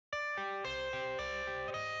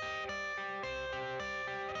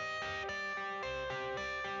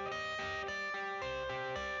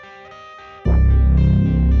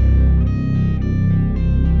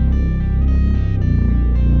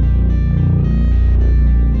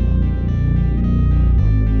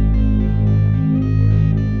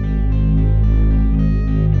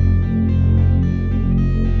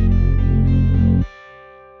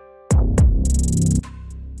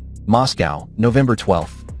Moscow, November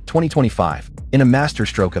 12, 2025. In a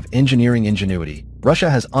masterstroke of engineering ingenuity, Russia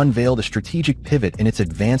has unveiled a strategic pivot in its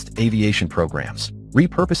advanced aviation programs,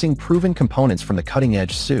 repurposing proven components from the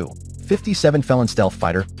cutting-edge Su-57 Felon stealth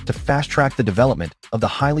fighter to fast-track the development of the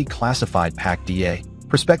highly classified PAK-DA,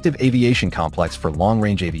 Prospective Aviation Complex for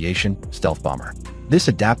Long-Range Aviation stealth bomber. This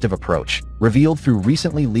adaptive approach, revealed through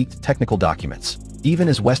recently leaked technical documents, even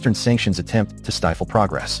as Western sanctions attempt to stifle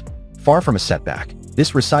progress. Far from a setback,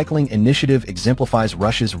 this recycling initiative exemplifies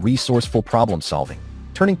Russia's resourceful problem-solving,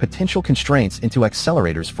 turning potential constraints into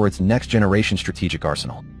accelerators for its next-generation strategic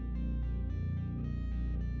arsenal.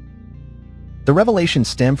 The revelations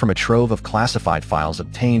stem from a trove of classified files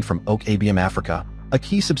obtained from OKBM Africa, a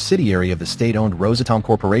key subsidiary of the state-owned Rosatom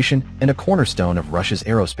Corporation and a cornerstone of Russia's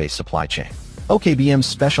aerospace supply chain. OKBM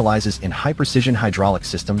specializes in high-precision hydraulic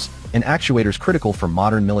systems and actuators critical for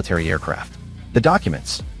modern military aircraft. The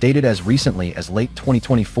documents, dated as recently as late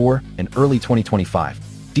 2024 and early 2025,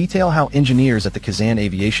 detail how engineers at the Kazan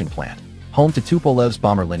aviation plant, home to Tupolev's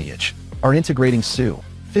bomber lineage, are integrating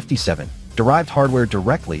Su-57 derived hardware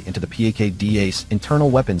directly into the PAK-DA's internal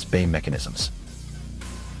weapons bay mechanisms.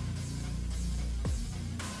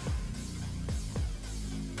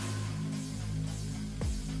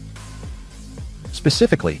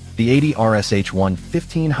 Specifically, the 80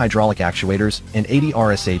 RSH-115 hydraulic actuators and 80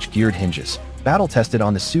 RSH geared hinges, battle-tested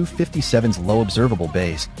on the Su-57's low observable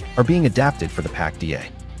bays, are being adapted for the PAK-DA.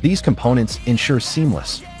 These components ensure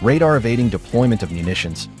seamless, radar-evading deployment of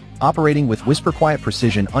munitions, operating with whisper-quiet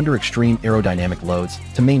precision under extreme aerodynamic loads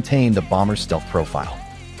to maintain the bomber's stealth profile.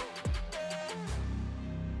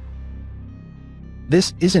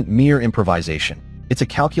 This isn't mere improvisation. It's a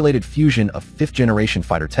calculated fusion of fifth-generation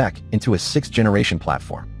fighter tech into a sixth-generation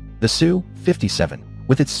platform. The Su-57,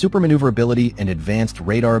 with its supermaneuverability and advanced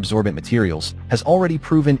radar-absorbent materials, has already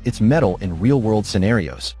proven its mettle in real-world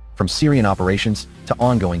scenarios, from Syrian operations to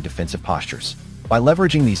ongoing defensive postures. By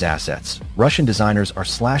leveraging these assets, Russian designers are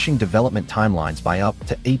slashing development timelines by up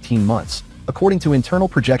to 18 months, according to internal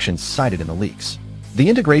projections cited in the leaks. The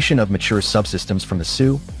integration of mature subsystems from the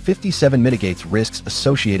Su-57 mitigates risks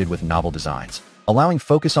associated with novel designs, allowing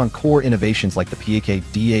focus on core innovations like the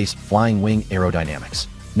PAK-DA's flying wing aerodynamics,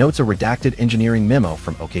 notes a redacted engineering memo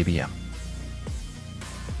from OKBM.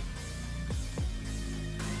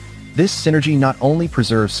 This synergy not only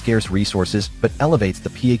preserves scarce resources but elevates the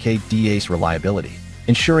PAK-DA's reliability,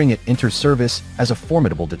 ensuring it enters service as a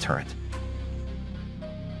formidable deterrent.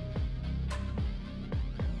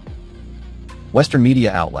 Western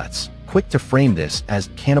media outlets, quick to frame this as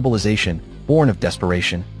cannibalization born of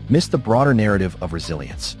desperation, miss the broader narrative of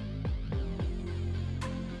resilience.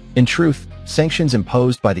 In truth, sanctions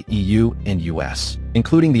imposed by the EU and US,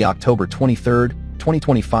 including the October 23,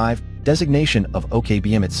 2025 designation of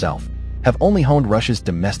OKBM itself, have only honed Russia's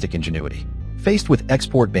domestic ingenuity. Faced with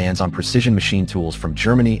export bans on precision machine tools from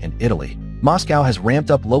Germany and Italy, Moscow has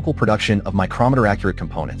ramped up local production of micrometer-accurate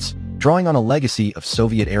components, drawing on a legacy of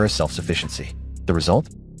Soviet-era self-sufficiency. The result?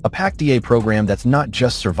 A PAK-DA program that's not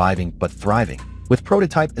just surviving but thriving, with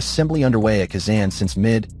prototype assembly underway at Kazan since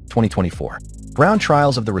mid-2024. Ground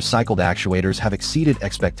trials of the recycled actuators have exceeded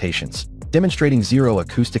expectations, demonstrating zero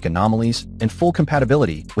acoustic anomalies and full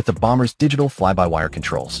compatibility with the bomber's digital fly-by-wire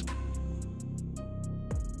controls.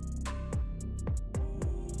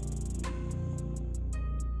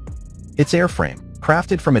 Its airframe,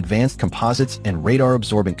 crafted from advanced composites and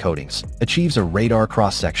radar-absorbent coatings, achieves a radar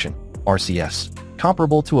cross-section, RCS,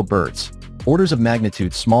 comparable to a bird's, orders of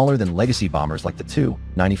magnitude smaller than legacy bombers like the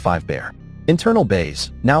Tu-95 Bear. Internal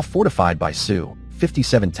bays, now fortified by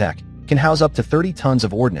Su-57 tech, can house up to 30 tons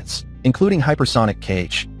of ordnance, including hypersonic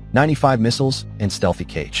Kh-95 missiles and stealthy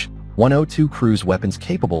Kh-102 cruise weapons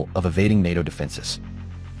capable of evading NATO defenses.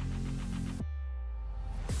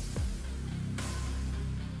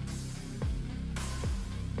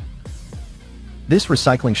 This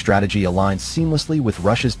recycling strategy aligns seamlessly with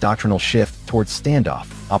Russia's doctrinal shift towards standoff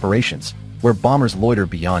operations, where bombers loiter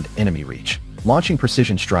beyond enemy reach, launching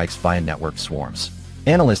precision strikes via networked swarms.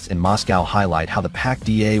 Analysts in Moscow highlight how the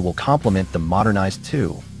PAK-DA will complement the modernized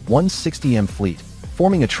Tu-160M fleet,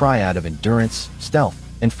 forming a triad of endurance, stealth,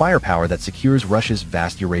 and firepower that secures Russia's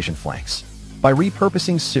vast Eurasian flanks. By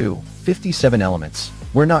repurposing Su-57 elements,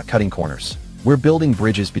 we're not cutting corners. We're building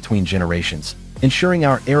bridges between generations, ensuring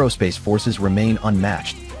our aerospace forces remain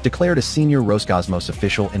unmatched, declared a senior Roscosmos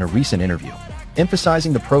official in a recent interview,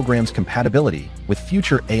 emphasizing the program's compatibility with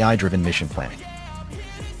future AI-driven mission planning.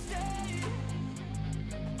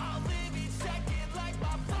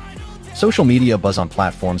 Social media buzz on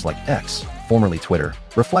platforms like X, formerly Twitter,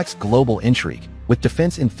 reflects global intrigue, with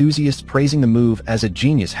defense enthusiasts praising the move as a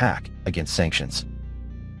genius hack against sanctions.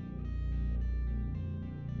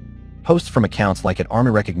 Posts from accounts like at Army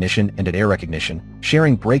Recognition and at Air Recognition,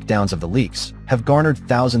 sharing breakdowns of the leaks, have garnered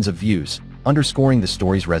thousands of views, underscoring the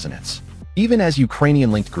story's resonance. Even as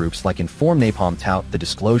Ukrainian-linked groups like Inform Napalm tout the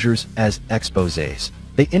disclosures as exposés,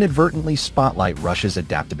 they inadvertently spotlight Russia's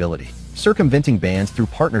adaptability, circumventing bans through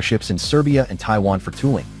partnerships in Serbia and Taiwan for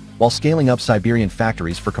tooling, while scaling up Siberian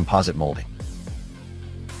factories for composite molding.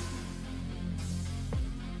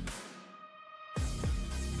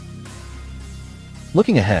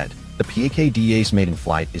 Looking ahead, the PAK maiden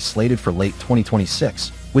flight is slated for late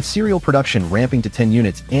 2026, with serial production ramping to 10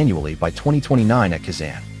 units annually by 2029 at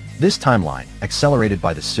Kazan. This timeline, accelerated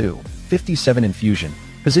by the Su-57 infusion,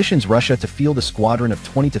 positions Russia to field a squadron of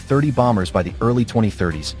 20 to 30 bombers by the early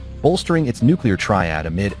 2030s, bolstering its nuclear triad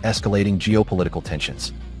amid escalating geopolitical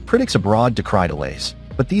tensions. Critics abroad decry delays,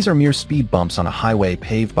 but these are mere speed bumps on a highway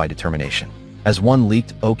paved by determination. As one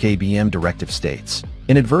leaked OKBM directive states,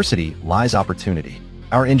 in adversity lies opportunity.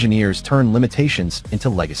 Our engineers turn limitations into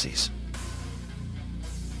legacies.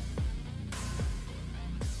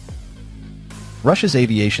 Russia's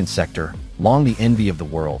aviation sector, long the envy of the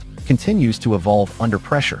world, continues to evolve under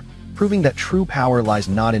pressure, proving that true power lies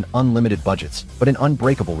not in unlimited budgets, but in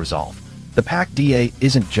unbreakable resolve. The PAK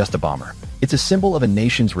isn't just a bomber. It's a symbol of a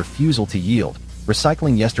nation's refusal to yield,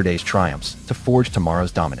 recycling yesterday's triumphs to forge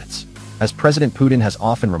tomorrow's dominance. As President Putin has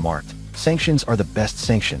often remarked, sanctions are the best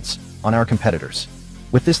sanctions on our competitors.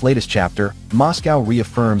 With this latest chapter, Moscow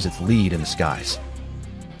reaffirms its lead in the skies.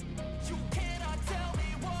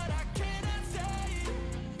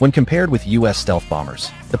 When compared with U.S. stealth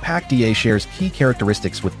bombers, the PAK shares key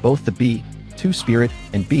characteristics with both the B-2 Spirit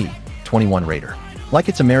and B-21 Raider. Like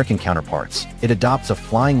its American counterparts, it adopts a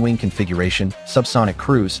flying wing configuration, subsonic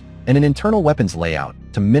cruise, and an internal weapons layout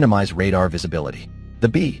to minimize radar visibility. The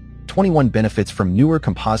B-21 benefits from newer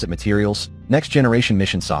composite materials, next-generation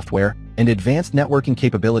mission software, and advanced networking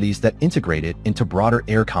capabilities that integrate it into broader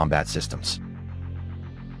air combat systems.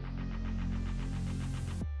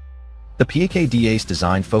 The PAK's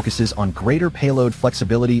design focuses on greater payload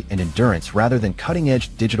flexibility and endurance rather than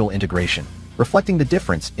cutting-edge digital integration, reflecting the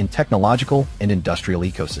difference in technological and industrial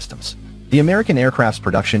ecosystems. The American aircraft's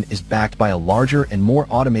production is backed by a larger and more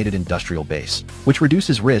automated industrial base, which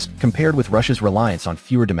reduces risk compared with Russia's reliance on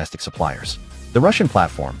fewer domestic suppliers. The Russian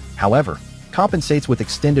platform, however, compensates with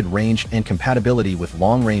extended range and compatibility with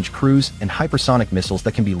long-range cruise and hypersonic missiles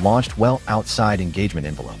that can be launched well outside engagement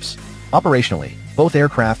envelopes. Operationally, both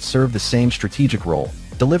aircraft serve the same strategic role,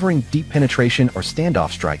 delivering deep penetration or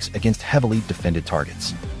standoff strikes against heavily defended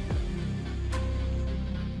targets.